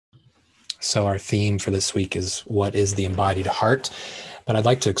So our theme for this week is what is the embodied heart? But I'd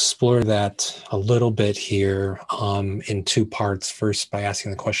like to explore that a little bit here in two parts. First, by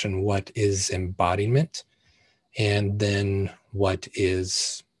asking the question, what is embodiment? And then what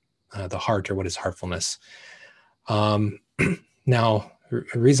is the heart, or what is heartfulness? Now, the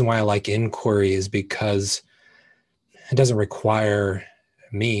reason why I like inquiry is because it doesn't require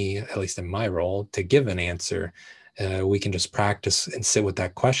me, at least in my role, to give an answer. We can just practice and sit with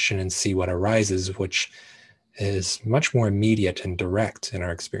that question and see what arises, which is much more immediate and direct in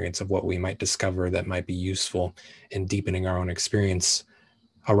our experience of what we might discover that might be useful in deepening our own experience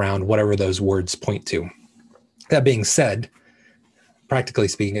around whatever those words point to. That being said, practically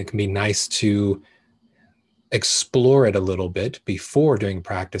speaking, it can be nice to explore it a little bit before doing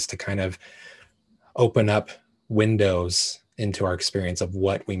practice to kind of open up windows into our experience of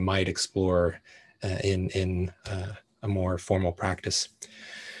what we might explore in a more formal practice.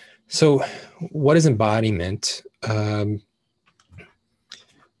 So what is embodiment? I've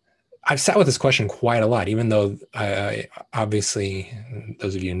sat with this question quite a lot, even though I obviously,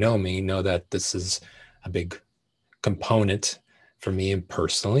 those of you who know me know that this is a big component for me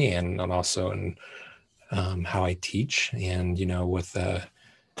personally, and also in how I teach. And, with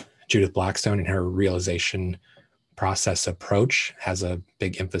Judith Blackstone and her realization process approach has a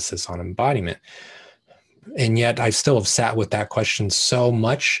big emphasis on embodiment. And yet I still have sat with that question so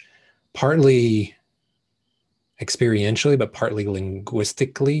much, partly experientially, but partly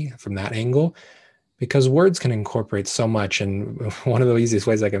linguistically from that angle, because words can incorporate so much. And one of the easiest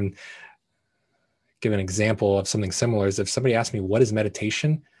ways I can give an example of something similar is if somebody asks me, what is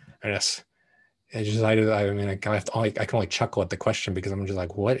meditation? I can only chuckle at the question, because I'm just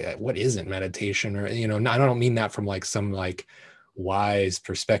like, what isn't meditation? Or, I don't mean that from like some like wise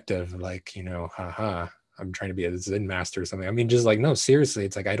perspective, like, haha, I'm trying to be a Zen master or something. I mean, just like, no, seriously,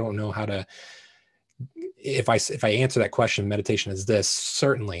 it's like, I don't know how to, if I answer that question, meditation is this,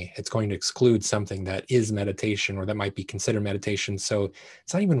 certainly it's going to exclude something that is meditation or that might be considered meditation. So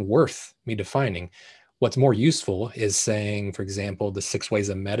it's not even worth me defining. What's more useful is saying, for example, the 6 ways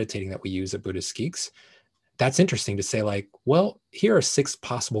of meditating that we use at Buddhist Geeks. That's interesting to say, like, well, here are 6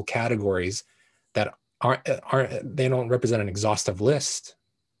 possible categories that they don't represent an exhaustive list,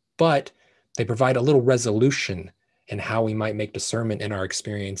 but they provide a little resolution in how we might make discernment in our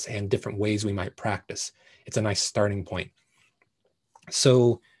experience and different ways we might practice. It's a nice starting point.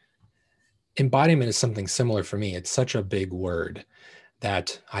 So embodiment is something similar for me. It's such a big word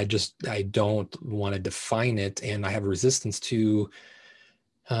that I don't want to define it, and I have a resistance to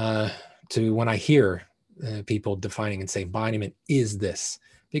when I hear people defining and say embodiment is this,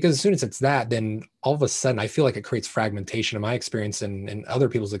 because as soon as it's that, then all of a sudden I feel like it creates fragmentation in my experience and other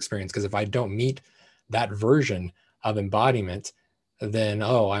people's experience. Because if I don't meet that version of embodiment, then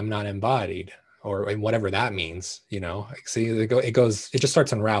I'm not embodied, or whatever that means. See, it just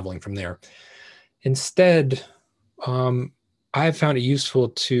starts unraveling from there. Instead, I've found it useful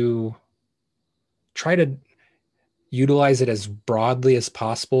to try to utilize it as broadly as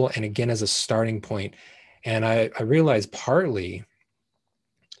possible, and again, as a starting point. And I realize partly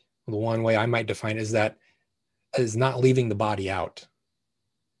the one way I might define it is not leaving the body out.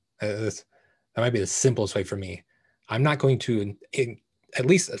 That might be the simplest way for me. I'm not going to, at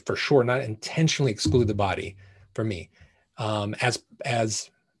least for sure, not intentionally exclude the body for me as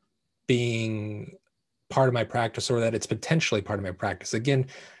being part of my practice, or that it's potentially part of my practice. Again, it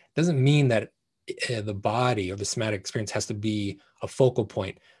doesn't mean that the body or the somatic experience has to be a focal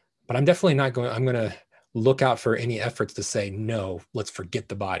point, but I'm definitely not going, I'm going to look out for any efforts to say, no, let's forget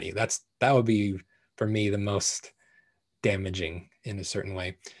the body. That would be, for me, the most damaging in a certain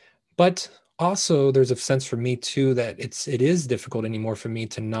way. But also there's a sense for me too, that it is difficult anymore for me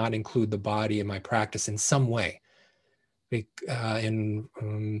to not include the body in my practice in some way.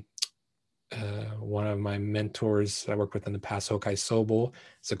 One of my mentors I worked with in the past, Hokai Sobel,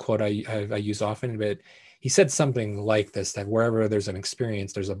 it's a quote I use often, but he said something like this, that wherever there's an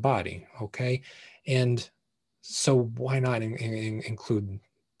experience, there's a body. Okay. And so why not include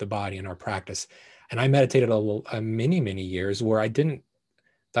the body in our practice? And I meditated many years where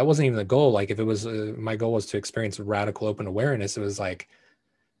that wasn't even the goal. Like if it was, my goal was to experience radical open awareness. It was like,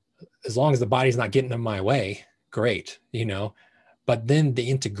 as long as the body's not getting in my way, great, But then the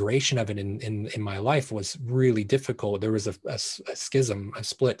integration of it in my life was really difficult. There was a schism, a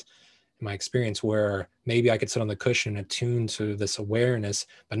split in my experience, where maybe I could sit on the cushion and attune to this awareness,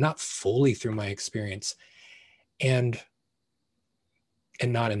 but not fully through my experience, and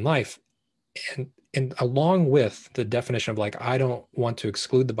not in life. And along with the definition of like, I don't want to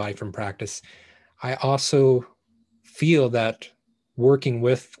exclude the body from practice, I also feel that working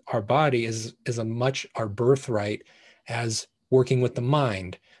with our body is as much our birthright as working with the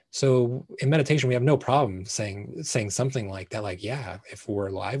mind. So in meditation, we have no problem saying something like that, like, yeah, if we're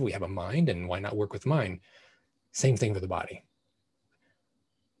alive, we have a mind, and why not work with mind? Same thing for the body.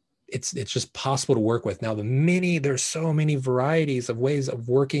 It's just possible to work with. Now, there's so many varieties of ways of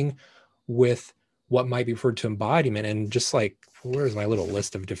working with what might be referred to embodiment. And just like, where's my little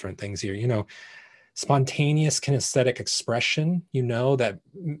list of different things here? Spontaneous kinesthetic expression, that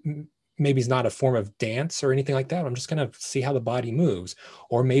maybe is not a form of dance or anything like that. I'm just going to see how the body moves.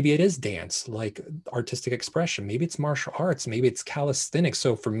 Or maybe it is dance, like artistic expression. Maybe it's martial arts. Maybe it's calisthenics.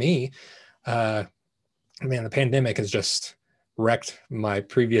 So for me, the pandemic has just wrecked my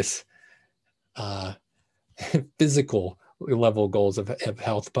previous physical level goals of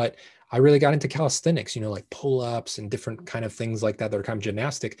health. But I really got into calisthenics, like pull-ups and different kind of things like that are kind of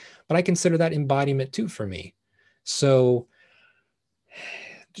gymnastic. But I consider that embodiment too for me. So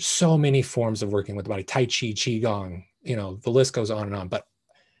many forms of working with the body, Tai Chi, Qigong, the list goes on and on. But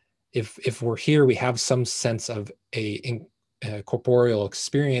if we're here, we have some sense of a corporeal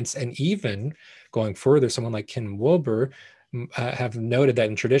experience. And even going further, someone like Ken Wilber have noted that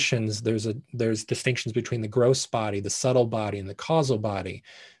in traditions, there's distinctions between the gross body, the subtle body, and the causal body.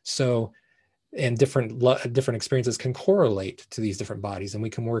 So, and different experiences can correlate to these different bodies, and we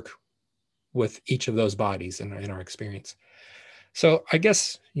can work with each of those bodies in our experience. So I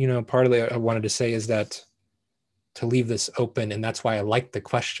guess, partly I wanted to say is that to leave this open, and that's why I like the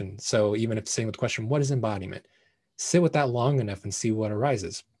question. So even if sitting with the question, what is embodiment? Sit with that long enough and see what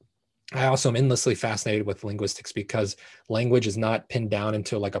arises. I also am endlessly fascinated with linguistics because language is not pinned down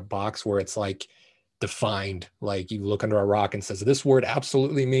into like a box where it's like defined, like you look under a rock and says, this word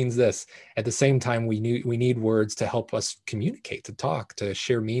absolutely means this. At the same time, we need words to help us communicate, to talk, to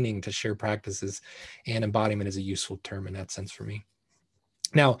share meaning, to share practices. And embodiment is a useful term in that sense for me.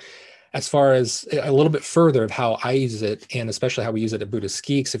 Now, as far as a little bit further of how I use it, and especially how we use it at Buddhist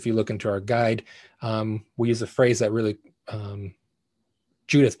Geeks, if you look into our guide, we use a phrase that really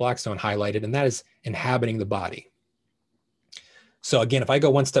Judith Blackstone highlighted, and that is inhabiting the body. So again, if I go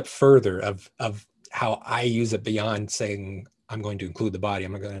one step further of how I use it beyond saying I'm going to include the body,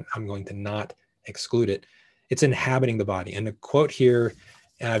 I'm going to not exclude it, it's inhabiting the body. And the quote here,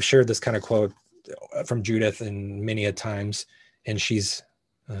 and I've shared this kind of quote from Judith and many a times, and she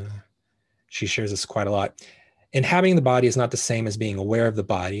shares this quite a lot. Inhabiting the body is not the same as being aware of the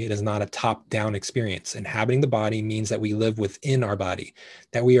body. It is not a top-down experience. Inhabiting the body means that we live within our body,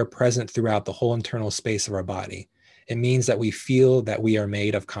 that we are present throughout the whole internal space of our body. It means that we feel that we are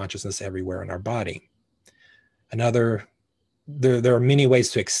made of consciousness everywhere in our body. There are many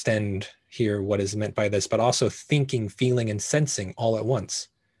ways to extend here what is meant by this, but also thinking, feeling, and sensing all at once.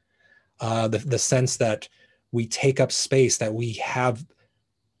 The sense that we take up space, that we have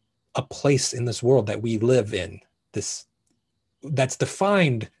a place in this world that we live in, that's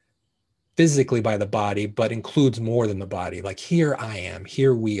defined physically by the body, but includes more than the body. Like, here I am,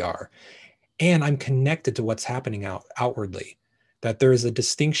 here we are, and I'm connected to what's happening outwardly, that there is a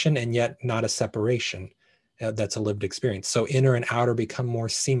distinction and yet not a separation. That's a lived experience. So inner and outer become more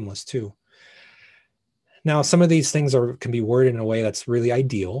seamless too. Now, some of these things can be worded in a way that's really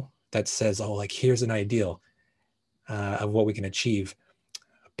ideal, that says, oh, like, here's an ideal of what we can achieve.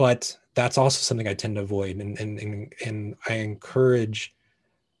 But that's also something I tend to avoid. And I encourage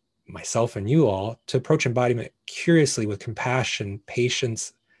myself and you all to approach embodiment curiously, with compassion,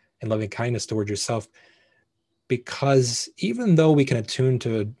 patience, and loving kindness towards yourself. Because even though we can attune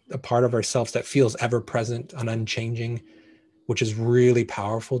to a part of ourselves that feels ever present and unchanging, which is really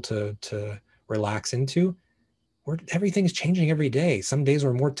powerful to relax into, everything's changing every day. Some days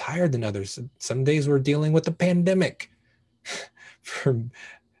we're more tired than others. Some days we're dealing with the pandemic for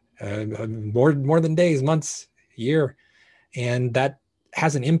more than days, months, year, and that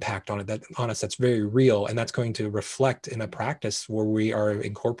has an impact on us that's very real, and that's going to reflect in a practice where we are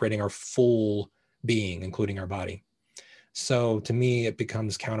incorporating our full being, including our body. So to me, it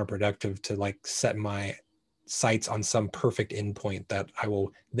becomes counterproductive to like set my sights on some perfect endpoint that I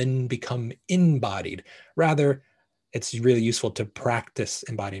will then become embodied. Rather, it's really useful to practice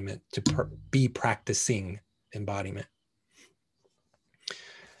embodiment, to be practicing embodiment.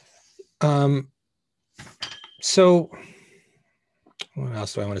 So what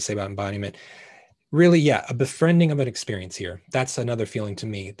else do I want to say about embodiment? Really, yeah, a befriending of an experience here. That's another feeling to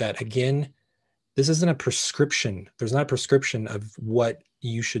me, that again, this isn't a prescription. There's not a prescription of what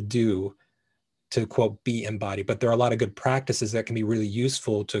you should do to, quote, be embodied, but there are a lot of good practices that can be really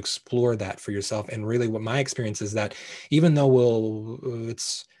useful to explore that for yourself. And really what my experience is that even though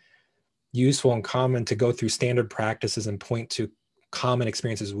it's useful and common to go through standard practices and point to common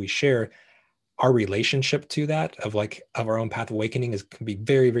experiences we share, our relationship to that of our own path of awakening can be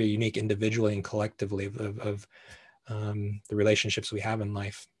very, very unique individually and collectively of the relationships we have in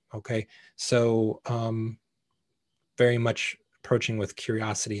life. Okay. So very much approaching with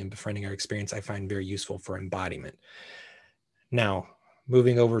curiosity and befriending our experience, I find very useful for embodiment. Now,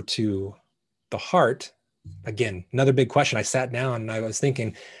 moving over to the heart, again, another big question. I sat down and I was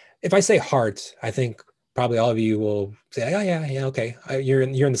thinking, if I say heart, I think probably all of you will say, oh yeah, okay. We're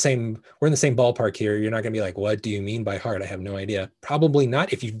in the same ballpark here. You're not going to be like, what do you mean by heart? I have no idea. Probably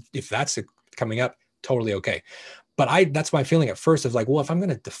not. If that's coming up, totally okay. But that's my feeling at first of like, well, if I'm going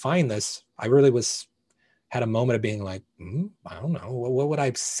to define this, I really had a moment of being like, I don't know, what would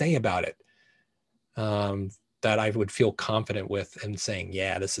I say about it? That I would feel confident with and saying,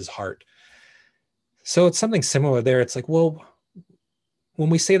 yeah, this is heart. So it's something similar there. It's like, well, when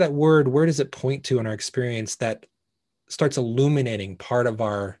we say that word, where does it point to in our experience that starts illuminating part of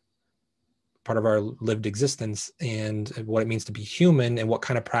our lived existence and what it means to be human and what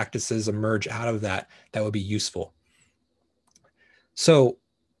kind of practices emerge out of that would be useful? So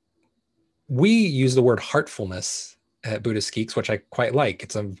we use the word heartfulness at Buddhist Geeks, which I quite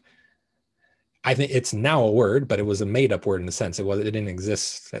like. I think it's now a word, but it was a made-up word in a sense. It didn't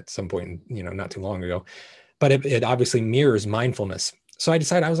exist at some point, not too long ago. But it obviously mirrors mindfulness. So I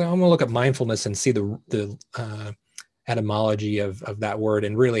decided, I was like, I'm going to look at mindfulness and see the etymology of that word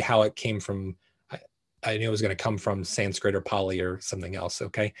and really how it came from. I knew it was going to come from Sanskrit or Pali or something else.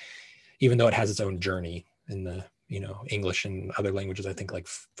 Okay, even though it has its own journey in the English and other languages, I think like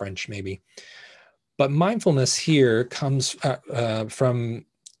French maybe. But mindfulness here comes from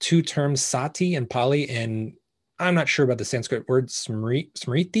two terms, sati and Pali, and I'm not sure about the Sanskrit word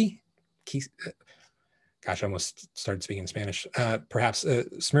smriti. Gosh, I almost started speaking Spanish. Perhaps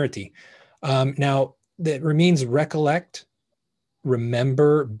smriti. Now, that means recollect,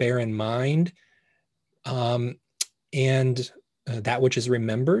 remember, bear in mind, and that which is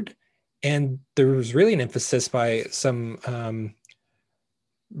remembered. And there was really an emphasis by some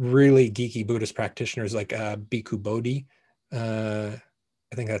really geeky Buddhist practitioners like Bhikkhu Bodhi. I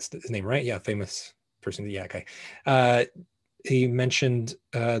think that's his name, right? Yeah, famous person. Yeah, okay. He mentioned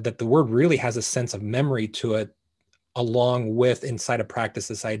that the word really has a sense of memory to it, along with inside a practice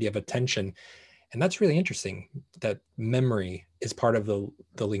this idea of attention. And that's really interesting, that memory is part of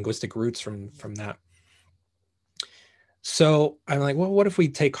the linguistic roots from that. So I'm like, well, what if we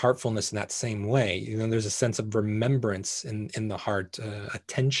take heartfulness in that same way? There's a sense of remembrance in the heart,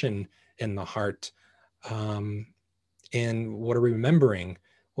 attention in the heart. And what are we remembering?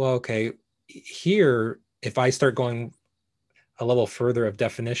 Well, okay, here, if I start going a level further of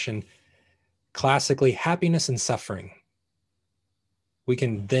definition, classically, happiness and suffering. We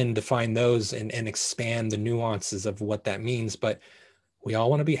can then define those and expand the nuances of what that means. But we all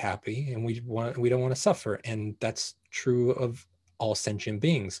want to be happy and we don't want to suffer. And that's true of all sentient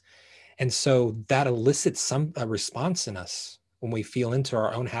beings. And so that elicits a response in us when we feel into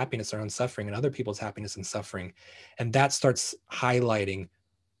our own happiness, our own suffering, and other people's happiness and suffering. And that starts highlighting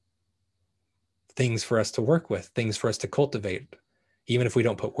things for us to work with, things for us to cultivate, even if we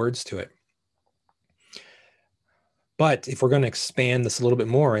don't put words to it. But if we're going to expand this a little bit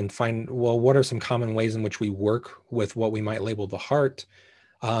more and find, well, what are some common ways in which we work with what we might label the heart?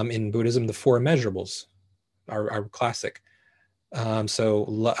 In Buddhism, the four immeasurables are classic.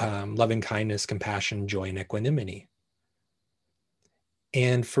 Loving kindness, compassion, joy, and equanimity.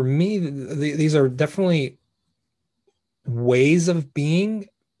 And for me, these are definitely ways of being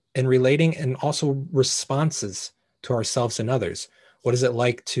and relating, and also responses to ourselves and others. What is it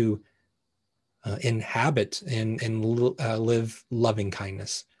like to inhabit and live loving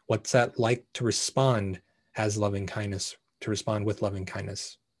kindness? What's that like to respond as loving kindness, to respond with loving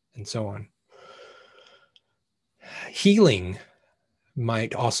kindness, and so on? Healing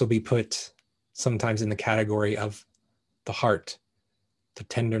might also be put sometimes in the category of the heart, the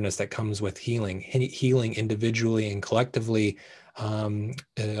tenderness that comes with healing individually and collectively,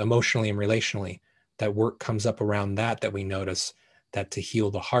 emotionally and relationally. That work comes up around that we notice, that to heal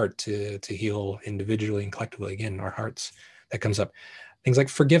the heart, to heal individually and collectively, again, our hearts, that comes up. Things like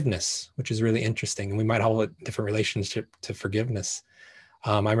forgiveness, which is really interesting. And we might all have a different relationship to forgiveness.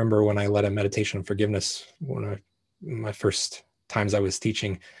 I remember when I led a meditation on forgiveness, my first times I was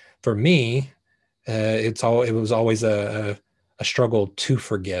teaching, for me, it was always a struggle to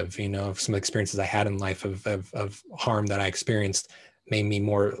forgive. Some experiences I had in life of harm that I experienced made me a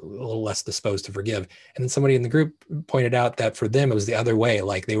little less disposed to forgive. And then somebody in the group pointed out that for them, it was the other way.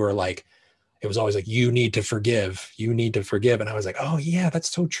 Like they were like, it was always like, you need to forgive. And I was like, oh yeah, that's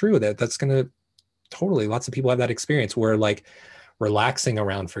so true. That's going to totally, lots of people have that experience where like relaxing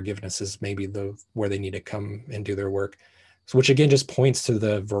around forgiveness is maybe where they need to come and do their work. So, which again just points to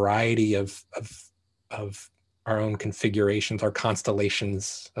the variety of our own configurations, our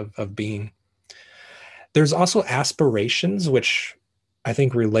constellations of being. There's also aspirations, which I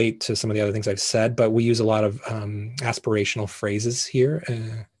think relate to some of the other things I've said, but we use a lot of aspirational phrases here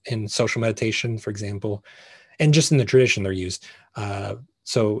in social meditation, for example, and just in the tradition they're used.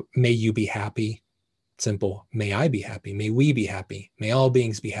 So may you be happy, simple. May I be happy. May we be happy. May all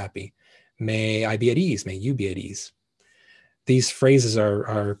beings be happy. May I be at ease. May you be at ease. These phrases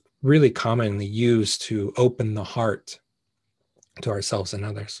are really commonly used to open the heart to ourselves and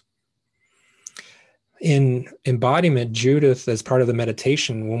others. In embodiment, Judith, as part of the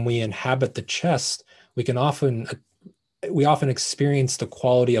meditation, when we inhabit the chest, we often experience the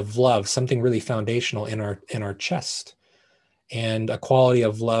quality of love, something really foundational in our chest, and a quality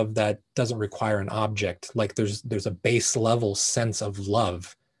of love that doesn't require an object. Like there's a base level sense of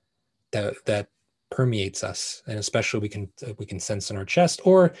love that permeates us, and especially we can sense in our chest,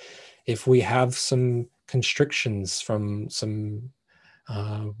 or if we have some constrictions from some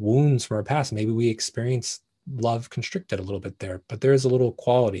wounds from our past, maybe we experience love constricted a little bit there, but there is a little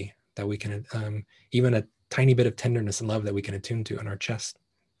quality that we can, even a tiny bit of tenderness and love that we can attune to in our chest.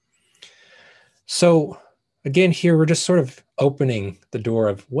 So again, here we're just sort of opening the door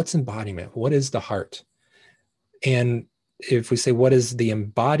of what's embodiment, what is the heart? And if we say, what is the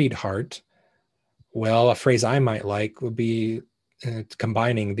embodied heart? Well, a phrase I might like would be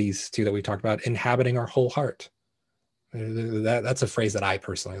combining these two that we talked about, inhabiting our whole heart. That's a phrase that I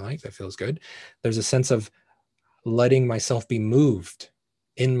personally like, that feels good. There's a sense of letting myself be moved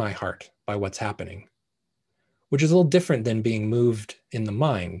in my heart by what's happening, which is a little different than being moved in the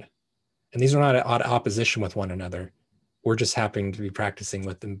mind. And these are not at opposition with one another. We're just happening to be practicing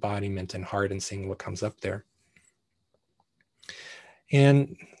with embodiment and heart and seeing what comes up there.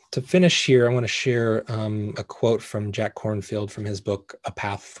 And to finish here, I want to share a quote from Jack Kornfield from his book, A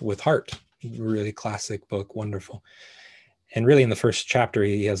Path with Heart. Really classic book, wonderful. And really in the first chapter,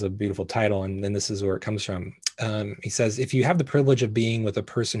 he has a beautiful title, and then this is where it comes from. He says, if you have the privilege of being with a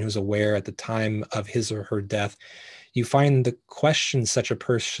person who's aware at the time of his or her death, you find the questions such a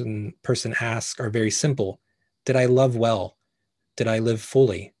person asks are very simple. Did I love well? Did I live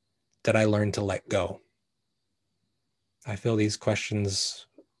fully? Did I learn to let go? I feel these questions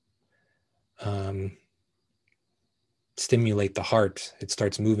stimulate the heart. It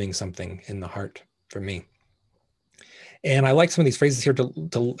starts moving something in the heart for me. And I like some of these phrases here.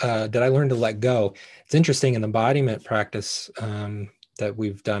 Did I learn to let go? It's interesting in the embodiment practice that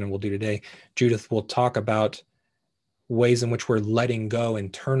we've done and we'll do today. Judith will talk about ways in which we're letting go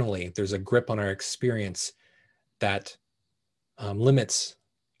internally. There's a grip on our experience that limits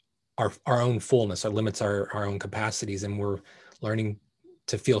our own fullness, or limits our own capacities, and we're learning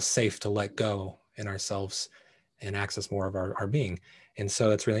to feel safe to let go in ourselves and access more of our being. And so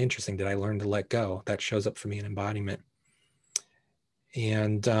that's really interesting. Did I learn to let go? That shows up for me in embodiment.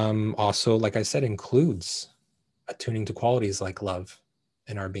 And also, like I said, includes attuning to qualities like love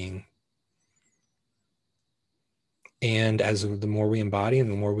in our being. And as the more we embody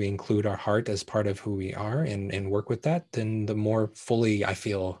and the more we include our heart as part of who we are and work with that, then the more fully I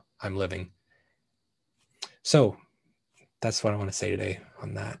feel I'm living. So that's what I want to say today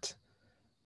on that.